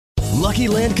Lucky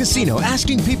Land Casino,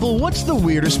 asking people, what's the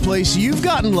weirdest place you've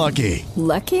gotten lucky?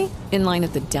 Lucky? In line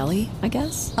at the deli, I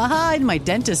guess? Aha, in my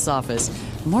dentist's office.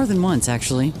 More than once,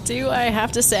 actually. Do I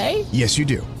have to say? Yes, you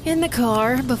do. In the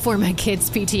car before my kids'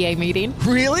 PTA meeting.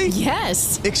 Really?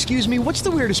 Yes. Excuse me, what's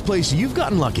the weirdest place you've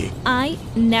gotten lucky? I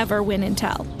never win and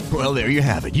tell. Well, there you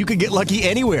have it. You can get lucky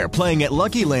anywhere, playing at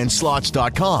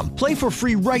LuckyLandSlots.com. Play for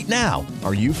free right now.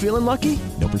 Are you feeling lucky?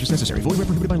 No purchase necessary. Void where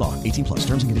prohibited by law. 18 plus.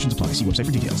 Terms and conditions apply. See website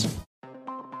for details.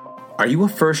 Are you a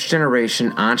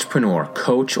first-generation entrepreneur,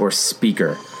 coach, or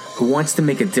speaker who wants to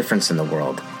make a difference in the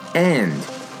world? And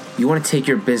you want to take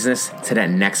your business to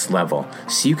that next level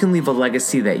so you can leave a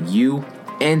legacy that you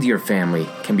and your family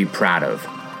can be proud of.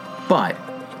 But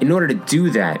in order to do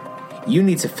that, you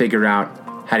need to figure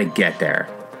out how to get there.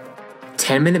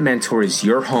 10-Minute Mentor is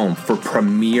your home for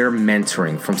premier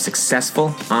mentoring from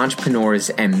successful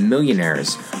entrepreneurs and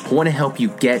millionaires who want to help you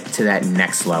get to that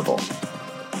next level.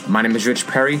 My name is Rich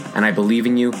Perry, and I believe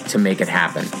in you to make it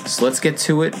happen. So let's get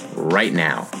to it right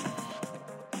now.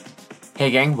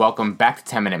 Hey gang, welcome back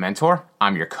to 10-Minute Mentor.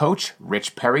 I'm your coach,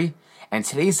 Rich Perry, and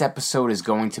today's episode is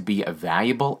going to be a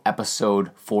valuable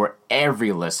episode for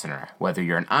every listener, whether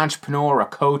you're an entrepreneur, a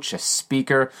coach, a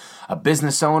speaker, a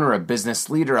business owner, a business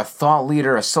leader, a thought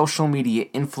leader, a social media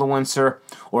influencer,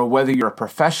 or whether you're a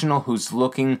professional who's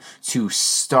looking to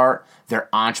start their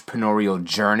entrepreneurial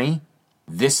journey.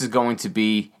 This is going to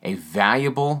be a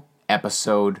valuable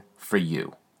episode for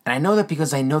you. And I know that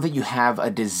because I know that you have a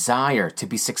desire to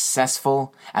be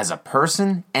successful as a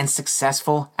person and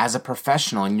successful as a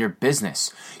professional in your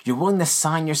business. You're willing to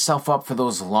sign yourself up for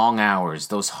those long hours,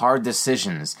 those hard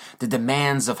decisions, the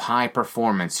demands of high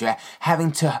performance. You're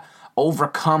having to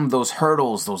overcome those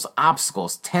hurdles, those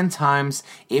obstacles 10 times,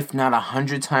 if not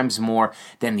 100 times more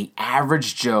than the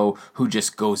average Joe who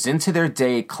just goes into their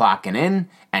day clocking in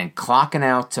and clocking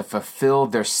out to fulfill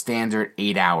their standard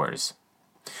 8 hours.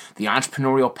 The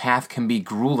entrepreneurial path can be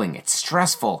grueling, it's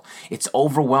stressful, it's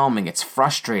overwhelming, it's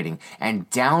frustrating, and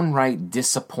downright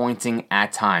disappointing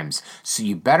at times. So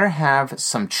you better have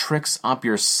some tricks up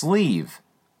your sleeve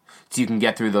so you can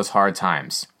get through those hard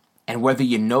times. And whether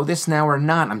you know this now or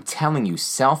not, I'm telling you,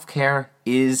 self-care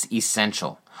is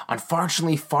essential.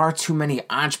 Unfortunately, far too many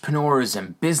entrepreneurs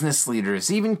and business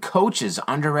leaders, even coaches,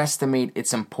 underestimate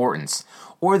its importance,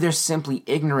 or they're simply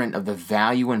ignorant of the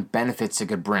value and benefits it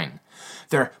could bring.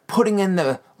 They're putting in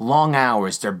the long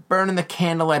hours, they're burning the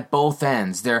candle at both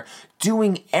ends, they're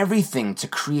doing everything to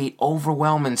create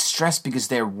overwhelm and stress because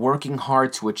they're working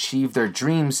hard to achieve their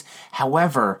dreams.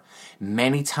 However,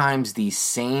 many times these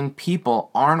same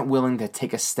people aren't willing to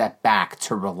take a step back,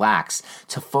 to relax,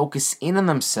 to focus in on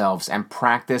themselves and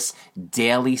practice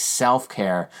daily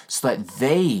self-care so that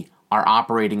they are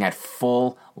operating at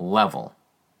full level.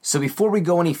 So before we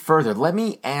go any further, let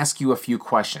me ask you a few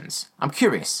questions. I'm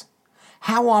curious.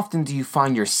 How often do you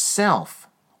find yourself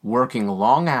working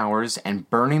long hours and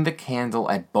burning the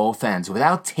candle at both ends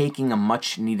without taking a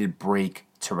much-needed break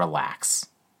to relax?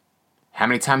 How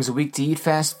many times a week do you eat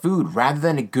fast food rather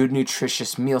than a good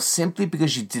nutritious meal simply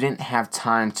because you didn't have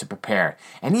time to prepare?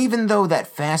 And even though that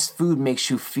fast food makes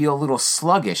you feel a little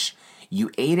sluggish, you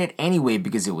ate it anyway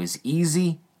because it was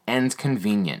easy and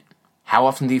convenient. How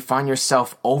often do you find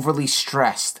yourself overly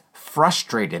stressed,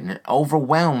 frustrated, and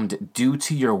overwhelmed due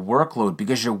to your workload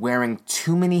because you're wearing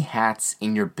too many hats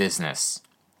in your business?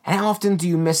 And how often do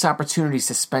you miss opportunities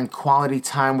to spend quality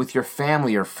time with your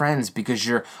family or friends because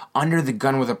you're under the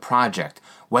gun with a project,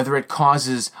 whether it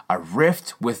causes a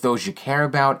rift with those you care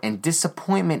about and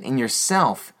disappointment in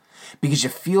yourself because you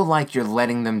feel like you're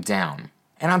letting them down?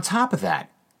 And on top of that,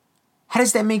 how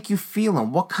does that make you feel,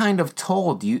 and what kind of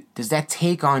toll does that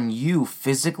take on you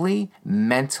physically,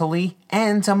 mentally,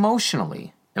 and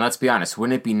emotionally? And let's be honest,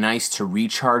 wouldn't it be nice to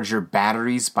recharge your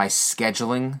batteries by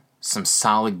scheduling some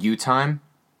solid you time?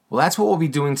 Well, that's what we'll be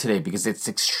doing today because it's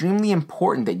extremely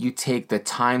important that you take the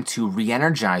time to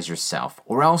re-energize yourself,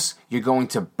 or else you're going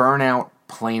to burn out,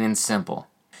 plain and simple.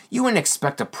 You wouldn't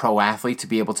expect a pro athlete to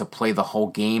be able to play the whole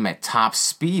game at top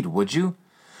speed, would you?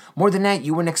 More than that,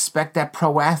 you wouldn't expect that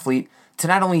pro athlete to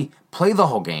not only play the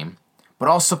whole game, but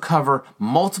also cover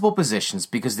multiple positions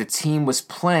because the team was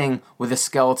playing with a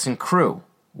skeleton crew.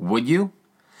 Would you?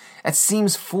 That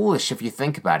seems foolish if you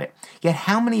think about it. Yet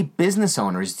how many business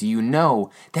owners do you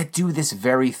know that do this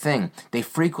very thing? They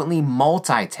frequently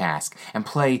multitask and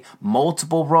play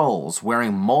multiple roles,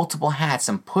 wearing multiple hats,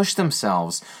 and push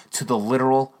themselves to the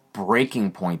literal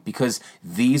breaking point because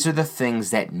these are the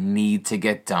things that need to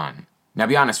get done. Now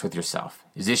be honest with yourself.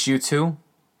 Is this you too?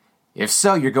 If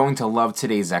so, you're going to love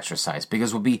today's exercise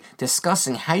because we'll be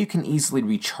discussing how you can easily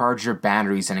recharge your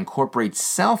batteries and incorporate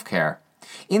self-care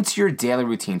into your daily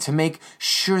routine to make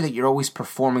sure that you're always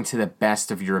performing to the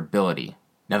best of your ability.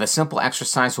 Now, the simple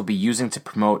exercise we'll be using to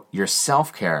promote your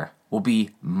self-care will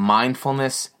be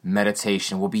mindfulness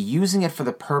meditation. We'll be using it for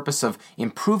the purpose of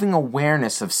improving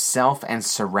awareness of self and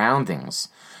surroundings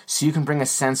so you can bring a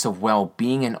sense of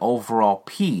well-being and overall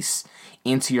peace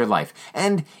into your life.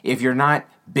 And if you're not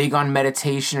big on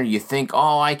meditation or you think,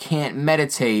 oh, I can't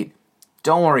meditate,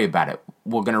 don't worry about it.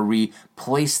 We're going to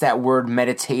replace that word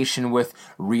meditation with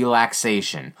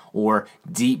relaxation or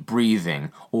deep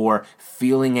breathing or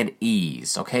feeling at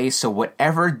ease, okay? So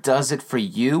whatever does it for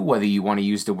you, whether you want to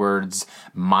use the words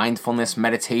mindfulness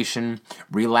meditation,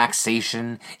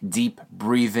 relaxation, deep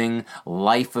breathing,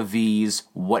 life of ease,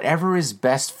 whatever is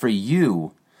best for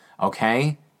you,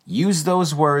 okay? Use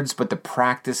those words, but the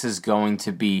practice is going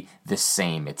to be the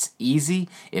same. It's easy,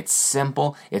 it's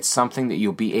simple, it's something that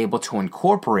you'll be able to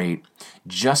incorporate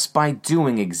just by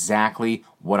doing exactly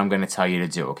what I'm going to tell you to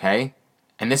do, okay?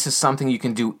 And this is something you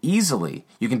can do easily.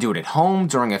 You can do it at home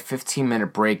during a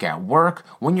 15-minute break at work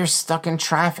when you're stuck in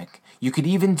traffic. You could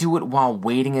even do it while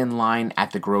waiting in line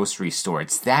at the grocery store.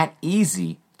 It's that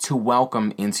easy to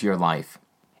welcome into your life.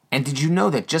 And did you know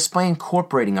that just by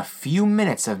incorporating a few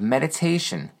minutes of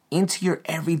meditation into your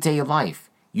everyday life,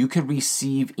 you could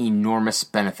receive enormous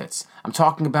benefits? I'm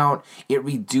talking about it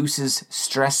reduces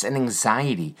stress and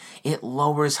anxiety, it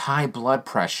lowers high blood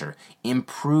pressure,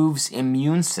 improves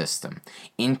immune system,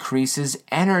 increases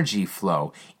energy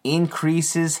flow,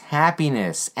 increases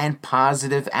happiness and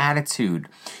positive attitude.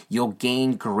 You'll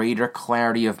gain greater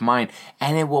clarity of mind,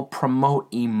 and it will promote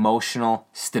emotional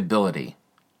stability.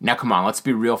 Now come on, let's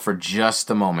be real for just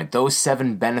a moment. Those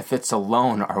 7 benefits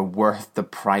alone are worth the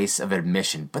price of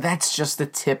admission, but that's just the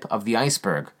tip of the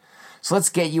iceberg. So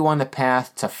let's get you on the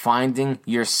path to finding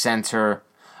your center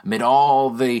amid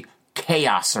all the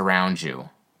chaos around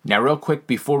you. Now real quick,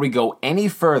 before we go any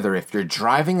further, if you're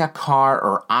driving a car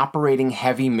or operating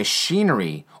heavy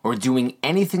machinery or doing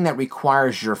anything that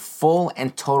requires your full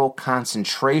and total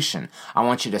concentration, I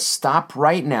want you to stop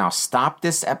right now, stop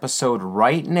this episode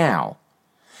right now,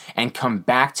 and come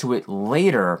back to it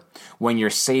later when you're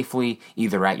safely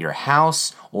either at your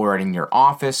house or in your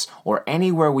office or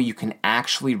anywhere where you can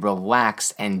actually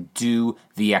relax and do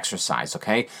the exercise,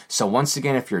 okay? So once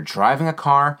again, if you're driving a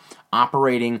car,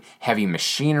 operating heavy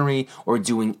machinery, or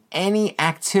doing any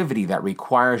activity that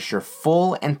requires your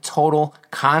full and total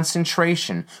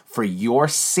concentration for your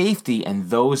safety and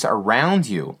those around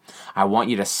you, I want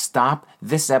you to stop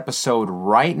this episode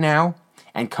right now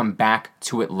and come back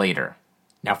to it later.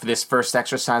 Now for this first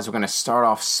exercise, we're going to start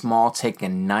off small, take a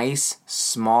nice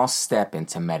small step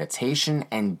into meditation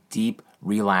and deep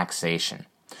relaxation.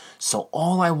 So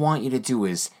all I want you to do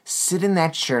is sit in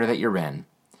that chair that you're in,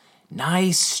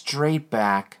 nice straight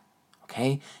back,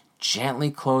 okay?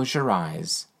 Gently close your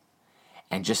eyes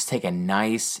and just take a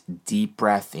nice deep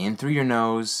breath in through your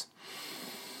nose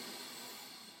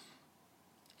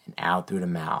and out through the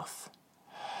mouth.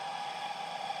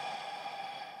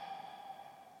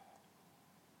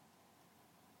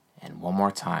 And one more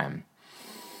time.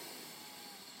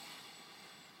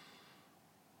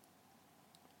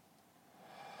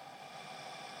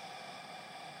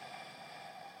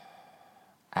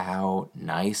 Out,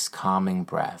 nice calming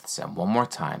breaths. And one more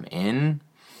time. In.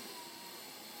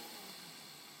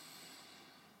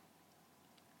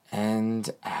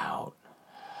 And out.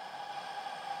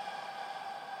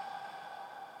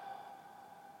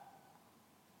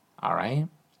 All right?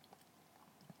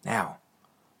 Now,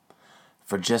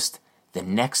 for just the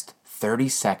next 30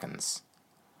 seconds,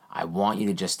 I want you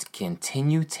to just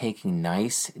continue taking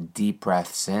nice deep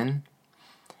breaths in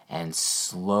and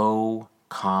slow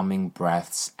calming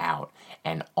breaths out.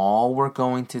 And all we're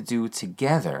going to do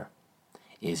together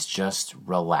is just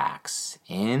relax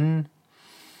in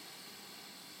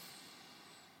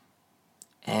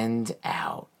and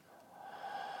out.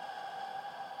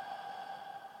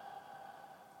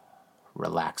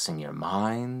 Relaxing your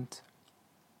mind,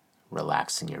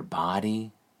 relaxing your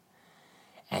body,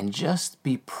 and just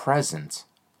be present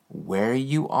where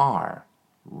you are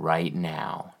right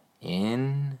now.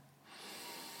 In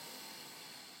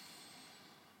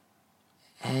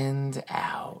and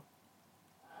out.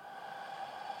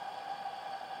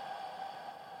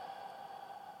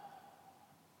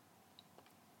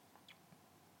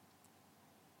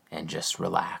 And just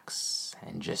relax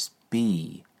and just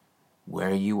be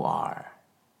where you are.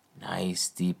 Nice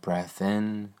deep breath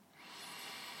in.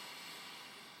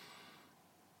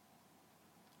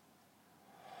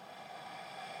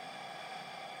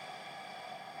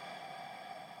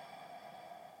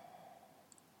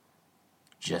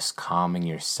 Just calming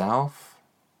yourself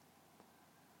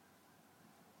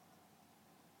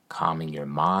calming your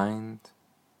mind,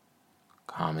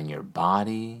 calming your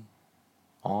body.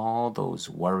 All those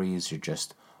worries are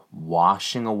just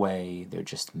washing away. They're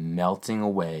just melting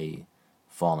away,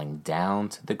 falling down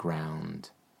to the ground.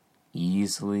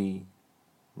 Easily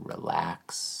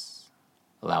relax,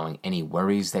 allowing any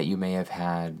worries that you may have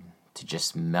had to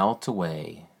just melt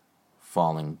away,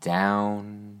 falling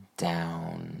down,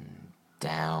 down,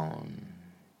 down,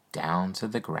 down to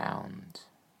the ground.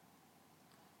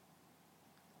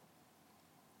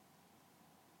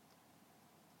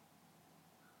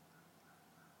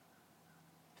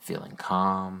 Feeling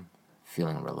calm,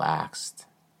 feeling relaxed.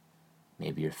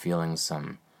 Maybe you're feeling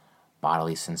some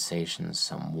bodily sensations,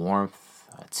 some warmth,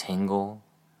 a tingle,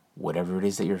 whatever it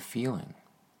is that you're feeling.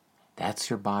 That's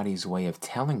your body's way of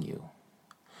telling you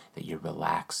that you're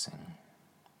relaxing,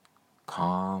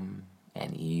 calm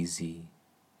and easy,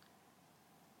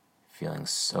 feeling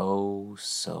so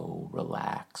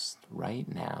relaxed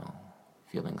right now,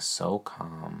 feeling so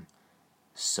calm,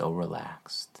 so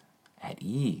relaxed, at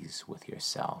ease with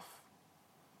yourself.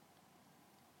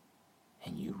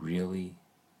 And you really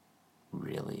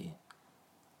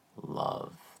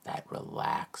love that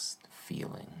relaxed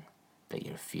feeling that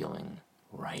you're feeling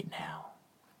right now.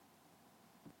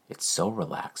 It's so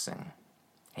relaxing,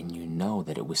 and you know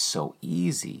that it was so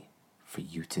easy for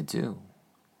you to do,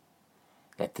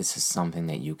 that this is something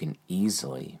that you can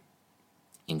easily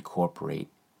incorporate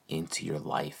into your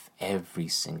life every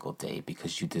single day,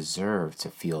 because you deserve to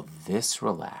feel this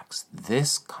relaxed,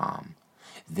 this calm,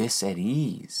 this at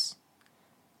ease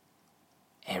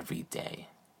every day.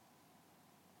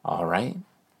 All right?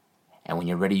 And when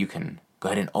you're ready, you can go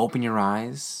ahead and open your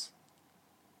eyes.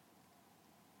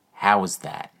 How was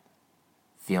that?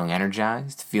 Feeling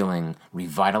energized, feeling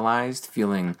revitalized,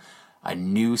 feeling a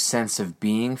new sense of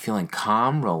being, feeling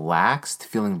calm, relaxed,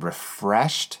 feeling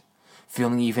refreshed,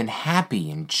 feeling even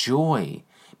happy and joy,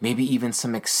 maybe even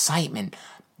some excitement,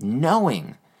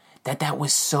 knowing that that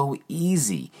was so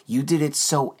easy. You did it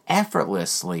so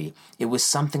effortlessly. It was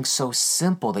something so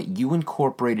simple that you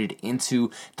incorporated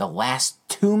into the last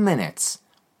 2 minutes.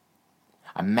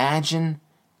 Imagine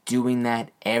doing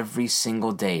that every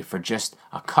single day for just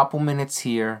a couple minutes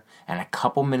here and a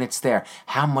couple minutes there.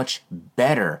 How much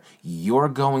better you're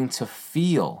going to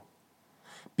feel,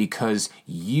 because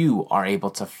you are able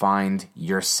to find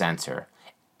your center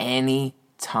any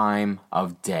time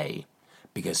of day.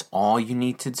 Because all you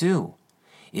need to do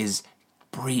is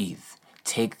breathe.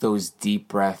 Take those deep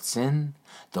breaths in,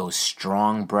 those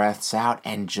strong breaths out,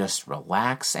 and just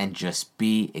relax and just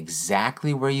be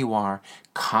exactly where you are,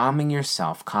 calming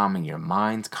yourself, calming your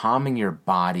mind, calming your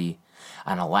body,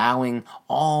 and allowing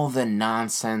all the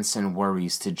nonsense and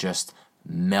worries to just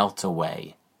melt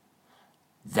away.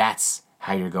 That's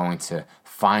how you're going to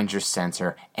find your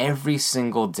center every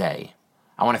single day.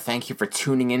 I want to thank you for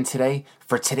tuning in today.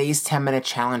 For today's 10-minute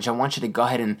challenge, I want you to go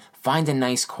ahead and find a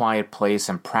nice quiet place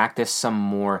and practice some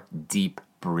more deep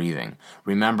breathing.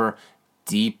 Remember,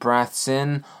 deep breaths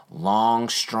in, long,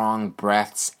 strong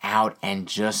breaths out, and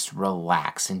just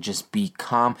relax and just be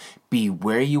calm. Be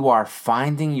where you are,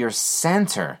 finding your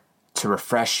center to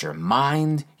refresh your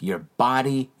mind, your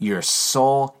body, your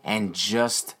soul, and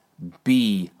just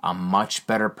be a much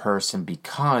better person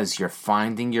because you're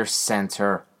finding your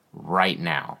center right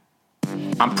now.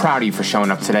 I'm proud of you for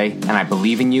showing up today, and I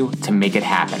believe in you to make it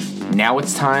happen. Now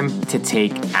it's time to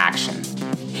take action.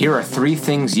 Here are 3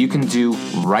 things you can do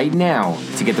right now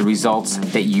to get the results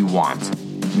that you want.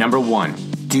 Number 1,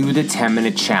 do the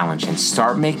 10-minute challenge and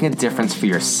start making a difference for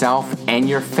yourself and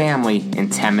your family in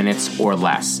 10 minutes or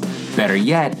less. Better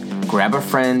yet, grab a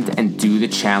friend and do the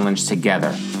challenge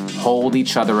together. Hold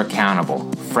each other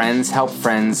accountable. Friends help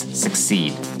friends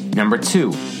succeed. Number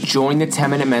 2, join the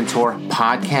 10-Minute Mentor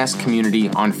podcast community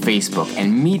on Facebook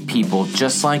and meet people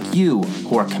just like you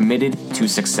who are committed to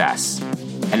success.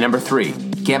 And number 3,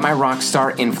 get my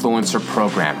RockStar Influencer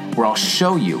program, where I'll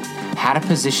show you how to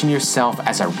position yourself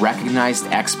as a recognized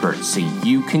expert so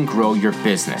you can grow your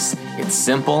business. It's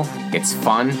simple, it's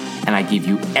fun, and I give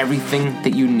you everything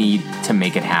that you need to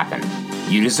make it happen.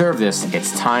 You deserve this.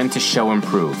 It's time to show and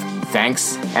prove.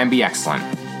 Thanks, and be excellent.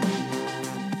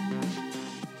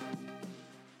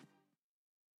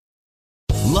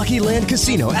 Lucky Land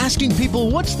Casino, asking people,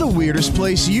 what's the weirdest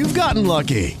place you've gotten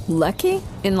lucky? Lucky?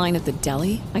 In line at the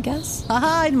deli, I guess?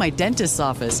 Aha, in my dentist's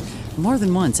office. More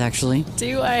than once, actually.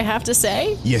 Do I have to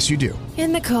say? Yes, you do.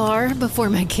 In the car before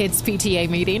my kids' PTA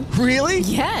meeting. Really?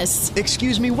 Yes.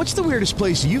 Excuse me, what's the weirdest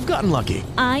place you've gotten lucky?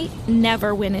 I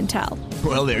never win and tell.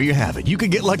 Well, there you have it. You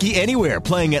can get lucky anywhere,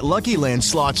 playing at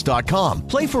LuckyLandSlots.com.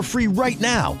 Play for free right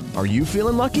now. Are you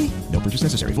feeling lucky? No purchase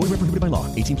necessary. Void where prohibited by law.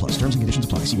 18+. Terms and conditions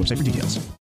apply. See website for details.